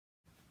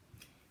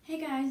Hey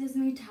guys, it's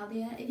me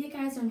Talia. If you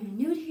guys are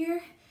new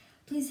here,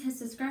 please hit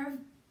subscribe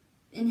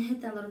and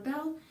hit that little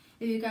bell.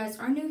 If you guys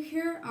are new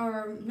here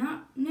or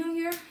not new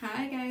here,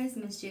 hi guys,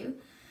 missed you.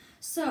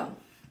 So,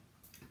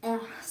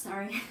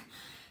 sorry.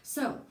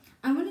 So,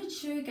 I want to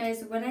show you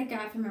guys what I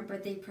got for my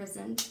birthday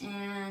present,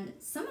 and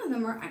some of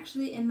them are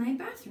actually in my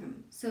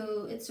bathroom.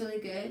 So, it's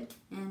really good,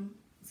 and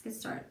let's get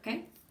started,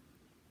 okay?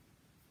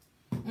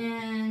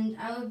 And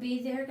I will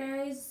be there,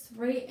 guys,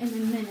 right in a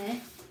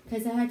minute,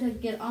 because I had to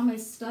get all my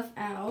stuff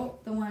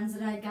out, the ones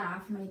that I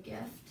got for my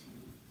gift.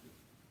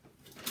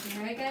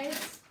 Alright,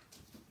 guys?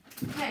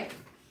 Okay,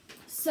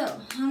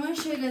 so I'm going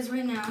to show you guys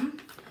right now.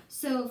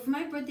 So for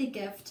my birthday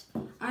gift,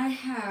 I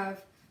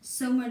have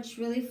so much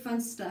really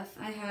fun stuff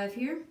I have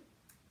here.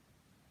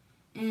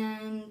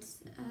 And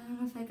I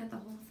don't know if I got the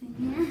whole thing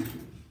here.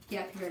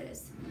 Yep, here it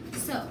is.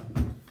 So,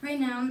 right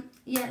now,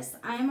 yes,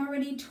 I'm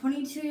already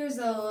 22 years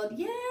old.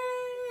 Yay!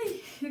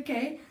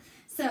 Okay,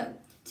 so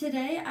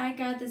today I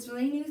got this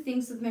really new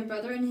things with my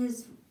brother and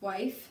his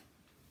wife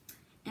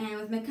and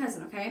with my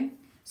cousin, okay?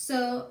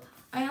 So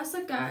I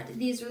also got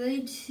these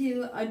really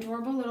two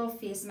adorable little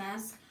face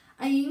masks.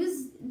 I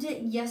used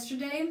it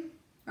yesterday,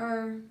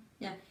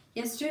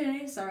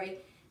 sorry,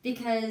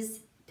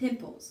 because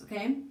pimples,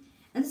 okay?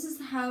 And this is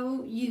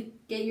how you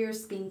get your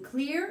skin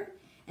clear,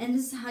 and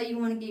this is how you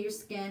want to get your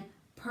skin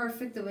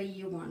perfect the way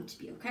you want it to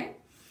be, okay?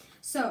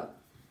 So,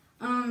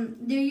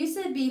 there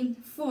used to be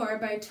 4,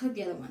 but I took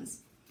the other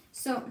ones.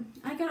 So,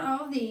 I got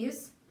all of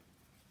these.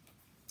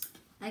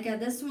 I got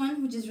this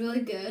one, which is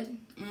really good,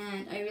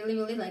 and I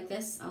really like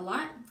this a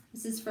lot.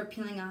 This is for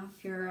peeling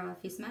off your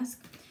face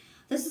mask.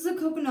 This is a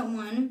coconut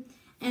one,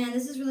 and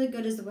this is really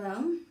good as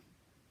well.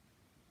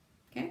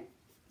 Okay,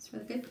 it's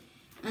really good.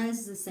 And this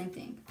is the same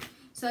thing.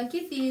 So I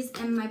keep these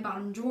in my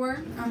bottom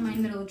drawer, or my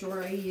middle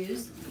drawer I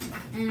use.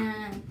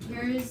 And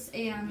here's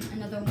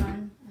another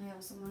one I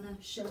also want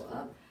to show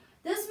up.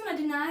 This one I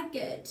did not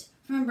get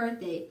for my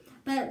birthday,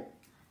 but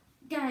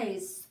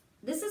guys,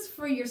 this is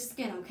for your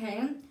skin,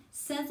 okay?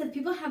 Since if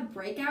people have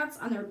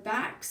breakouts on their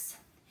backs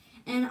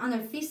and on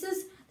their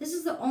faces, this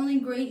is the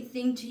only great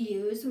thing to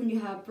use when you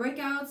have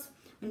breakouts,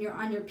 when you're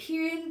on your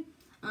period,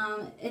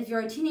 if you're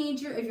a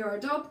teenager, if you're an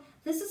adult.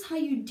 This is how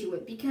you do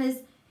it, because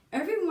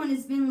everyone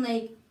has been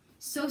like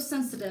so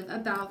sensitive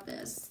about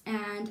this,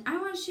 and I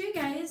want to show you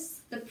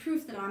guys the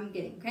proof that I'm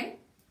getting, okay?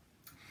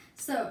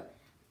 So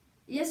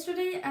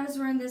yesterday I was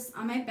wearing this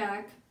on my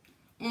back,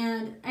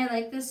 and I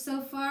like this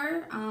so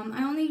far.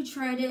 I only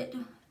tried it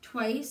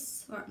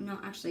twice, or no,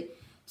 actually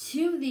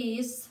 2 of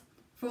these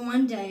for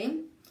one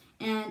day,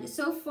 and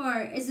so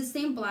far it's the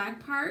same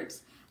black part,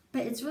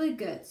 but it's really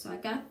good. So I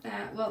got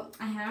that. Well,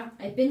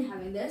 I've been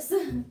having this.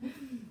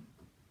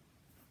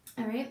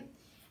 All right,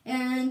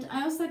 and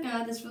I also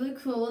got this really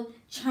cool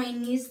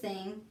Chinese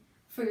thing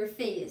for your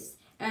face,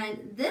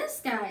 and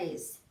this,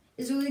 guys,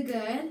 is really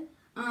good.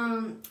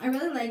 I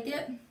really like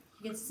it.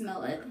 You can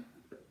smell it.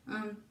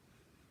 It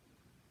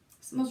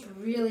smells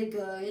really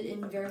good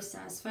and very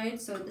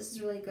satisfied, so this is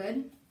really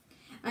good.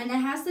 And it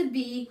has to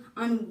be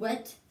on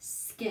wet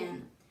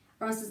skin,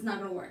 or else it's not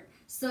going to work.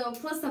 So,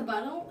 plus the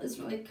bottle is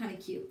really kind of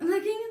cute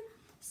looking.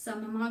 So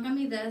my mom got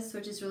me this,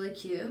 which is really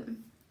cute.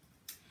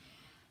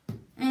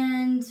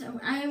 And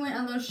I went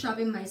a little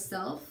shopping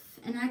myself,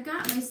 and I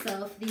got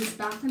myself these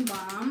Bath &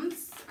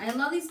 Bombs. I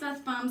love these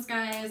Bath Bombs,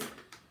 guys.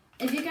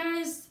 If you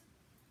guys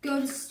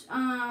go to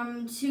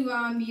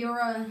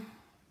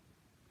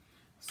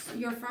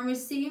your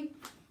pharmacy,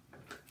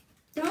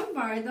 don't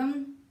buy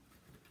them,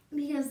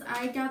 because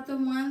I got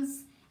them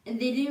once and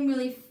they didn't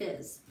really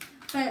fizz.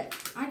 But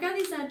I got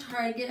these at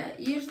Target.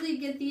 Usually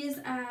get these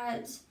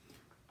at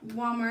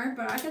Walmart,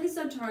 but I got these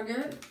at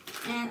Target,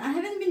 and I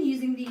haven't been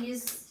using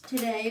these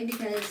today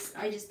because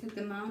I just picked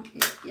them out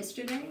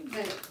yesterday.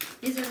 But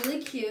these are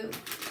really cute,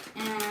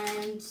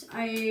 and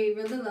I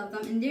really love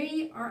them. And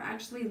they are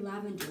actually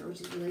lavender,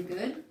 which is really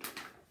good.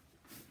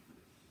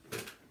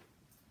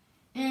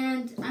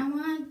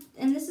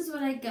 And this is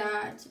what I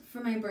got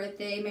for my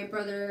birthday. My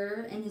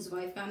brother and his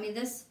wife got me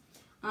this.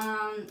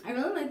 I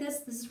really like this.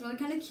 This is really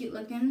kind of cute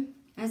looking.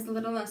 It has the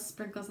little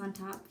sprinkles on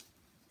top.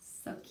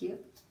 So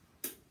cute.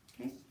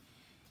 Okay.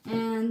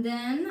 And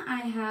then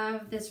I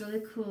have this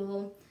really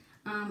cool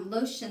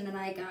lotion that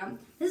I got.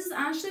 This is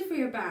actually for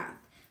your bath.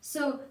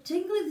 So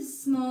technically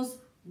this smells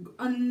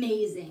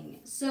amazing.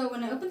 So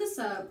when I open this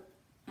up,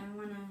 I'm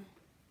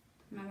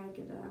not gonna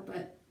get it out,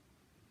 but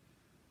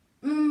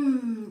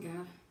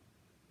God.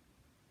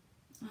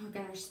 Oh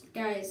gosh,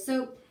 guys.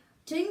 So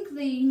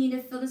technically you need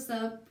to fill this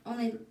up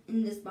only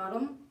in this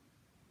bottle.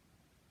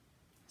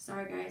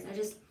 Sorry guys,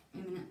 a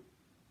minute.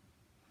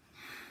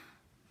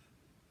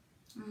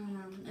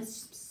 It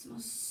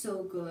smells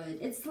so good.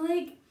 It's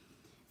like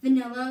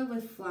vanilla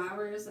with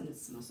flowers, and it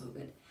smells so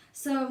good.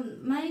 So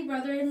my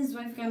brother and his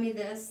wife got me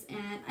this,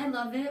 and I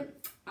love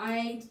it.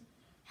 I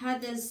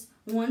had this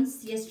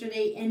once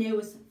yesterday, and it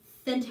was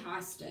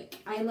fantastic.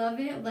 I love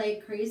it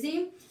like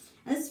crazy.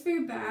 And this is for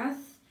your bath.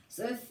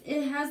 So if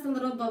it has the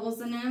little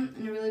bubbles in it,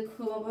 and really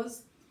cool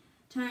bubbles,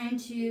 time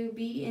to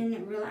be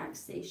in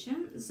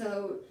relaxation.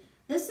 So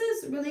this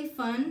is really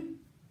fun,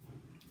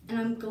 and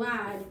I'm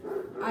glad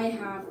I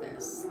have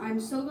this. I'm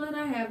so glad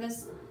I have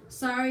this.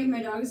 Sorry,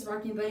 my dog is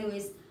barking, but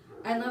anyways,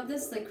 I love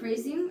this like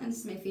crazy, and this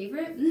is my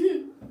favorite.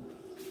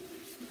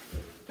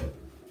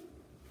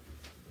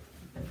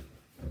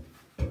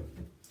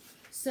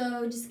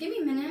 So just give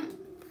me a minute,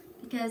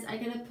 because I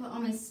gotta put all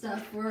my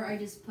stuff where I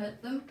just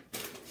put them.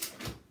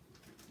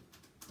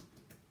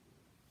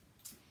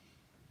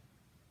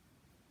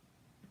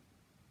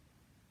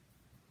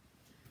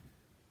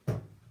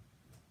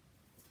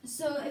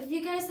 So if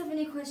you guys have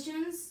any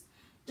questions,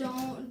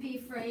 don't be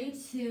afraid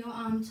to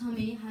tell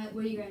me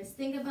what you guys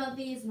think about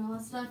these and all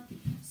that stuff.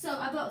 So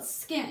about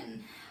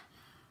skin.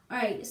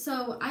 Alright,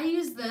 so I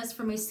use this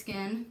for my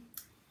skin.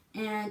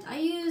 And I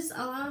use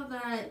a lot of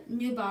that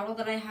new bottle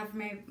that I have for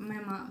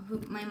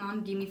my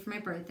mom gave me for my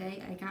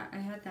birthday. I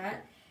had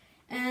that.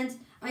 And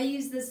I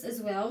use this as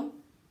well.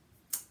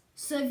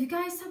 So if you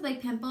guys have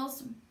like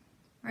pimples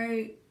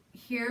right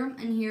here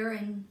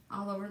and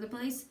all over the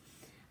place,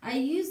 I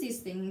use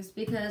these things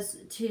because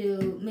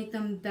to make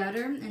them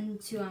better and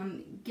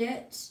to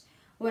get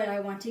what I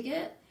want to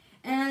get.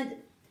 And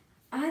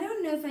I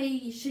don't know if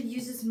I should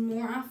use this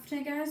more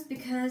often, guys,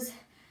 because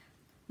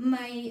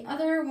my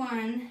other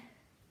one,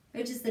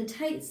 which is the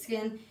tight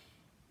skin,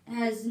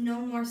 has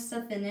no more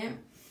stuff in it.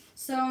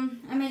 So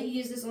I might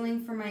use this only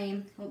for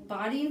my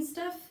body and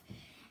stuff.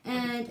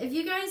 And if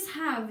you guys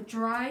have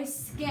dry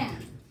skin,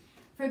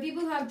 for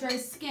people who have dry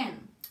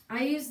skin,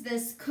 I use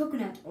this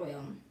coconut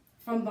oil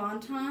from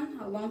Bonton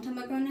a long time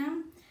ago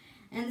now.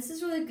 And this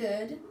is really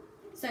good.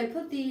 So I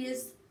put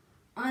these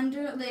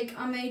under, like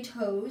on my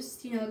toes,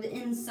 you know, the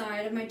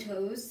inside of my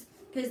toes,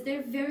 because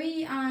they're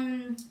very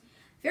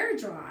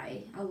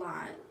dry a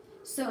lot.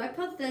 So I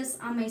put this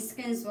on my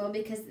skin as well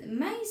because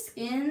my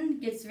skin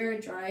gets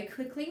very dry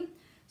quickly.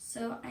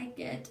 So I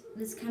get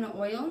this kind of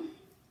oil.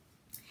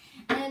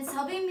 And it's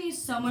helping me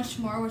so much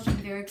more, which I'm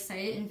very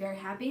excited and very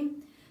happy.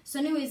 So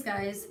anyways,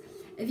 guys,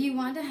 if you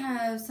want to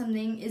have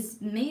something is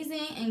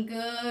amazing and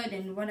good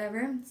and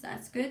whatever, so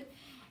that's good.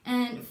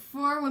 And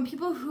for when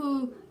people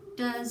who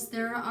does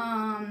their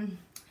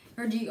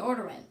or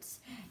deodorant.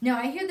 Now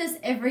I hear this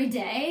every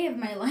day of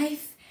my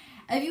life.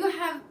 If you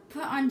have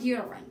put on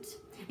deodorant,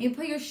 you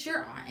put your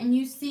shirt on and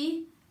you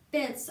see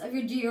bits of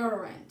your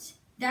deodorant,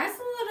 that's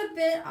a little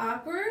bit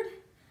awkward.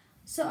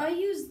 So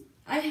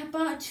I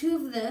bought 2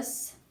 of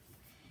this,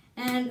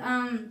 and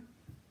it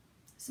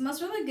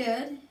smells really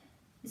good.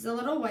 It's a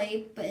little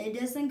white, but it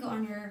doesn't go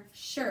on your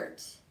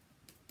shirt.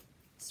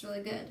 It's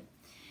really good.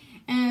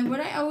 And what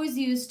I always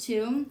use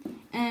too,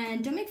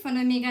 and don't make fun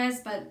of me,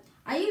 guys, but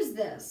I use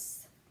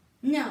this.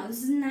 No,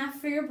 this is not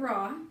for your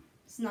bra.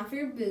 It's not for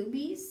your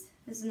boobies.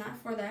 This is not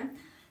for that.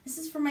 This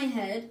is for my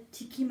head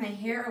to keep my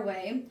hair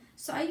away.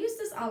 So I use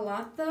this a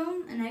lot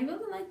though, and I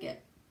really like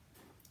it.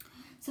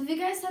 So if you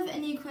guys have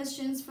any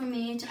questions for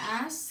me to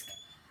ask,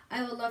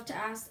 I would love to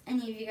ask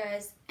any of you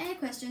guys any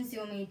questions you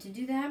want me to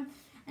do that.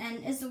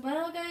 And as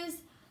well, guys,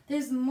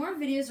 there's more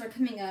videos are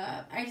coming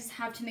up. I just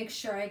have to make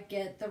sure I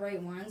get the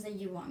right ones that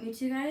you want me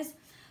to, guys.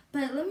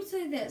 But let me tell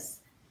you this.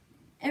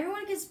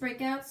 Everyone gets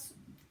breakouts,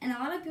 and a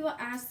lot of people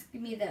ask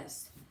me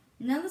this.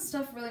 None of the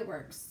stuff really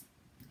works.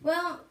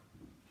 Well,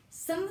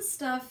 some of the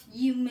stuff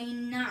you may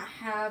not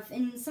have,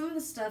 and some of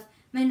the stuff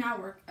may not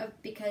work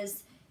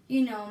because,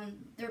 you know,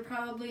 they're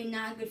probably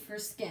not good for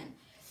skin.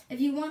 If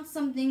you want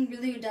something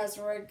really does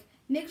work,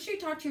 make sure you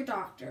talk to your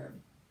doctor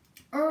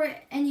or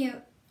any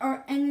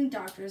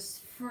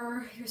doctors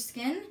for your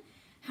skin,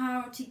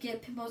 how to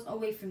get pimples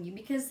away from you,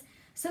 because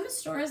some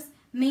stores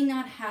may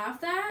not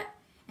have that,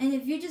 and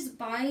if you just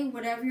buy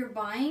whatever you're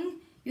buying,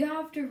 you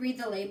have to read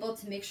the label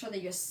to make sure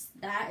that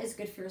that is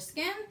good for your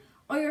skin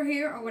or your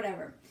hair or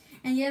whatever.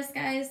 And yes,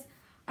 guys,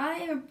 I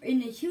am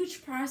in a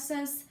huge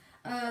process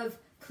of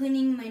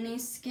cleaning my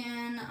nice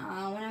skin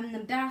when I'm in the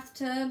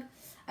bathtub.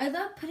 I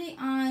love putting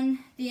on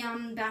the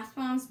bath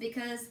bombs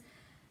because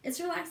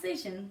it's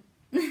relaxation.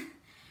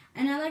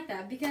 And I like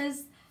that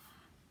because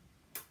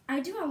I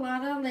do a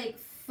lot of like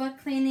foot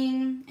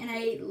cleaning, and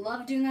I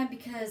love doing that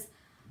because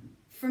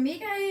for me,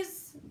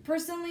 guys,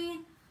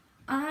 personally,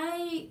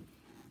 I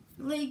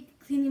like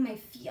cleaning my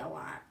feet a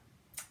lot.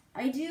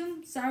 I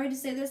do, sorry to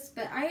say this,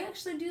 but I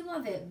actually do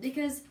love it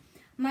because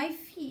my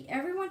feet,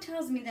 everyone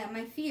tells me that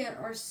my feet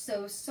are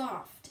so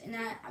soft, and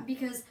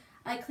because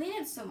I clean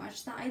it so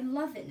much that I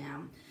love it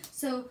now.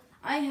 So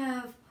I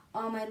have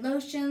all my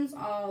lotions,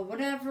 all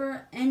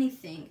whatever,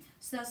 anything.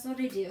 So that's what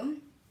I do.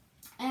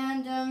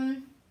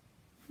 And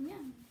yeah.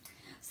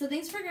 So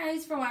thanks for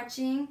guys for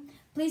watching.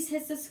 Please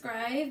hit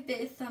subscribe,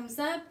 hit a thumbs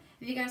up.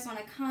 If you guys want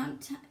to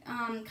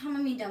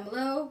comment me down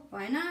below,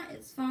 why not?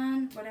 It's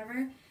fun, whatever.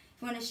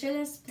 If you want to share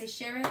this, please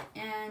share it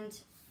and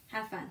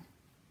have fun.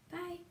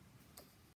 Bye.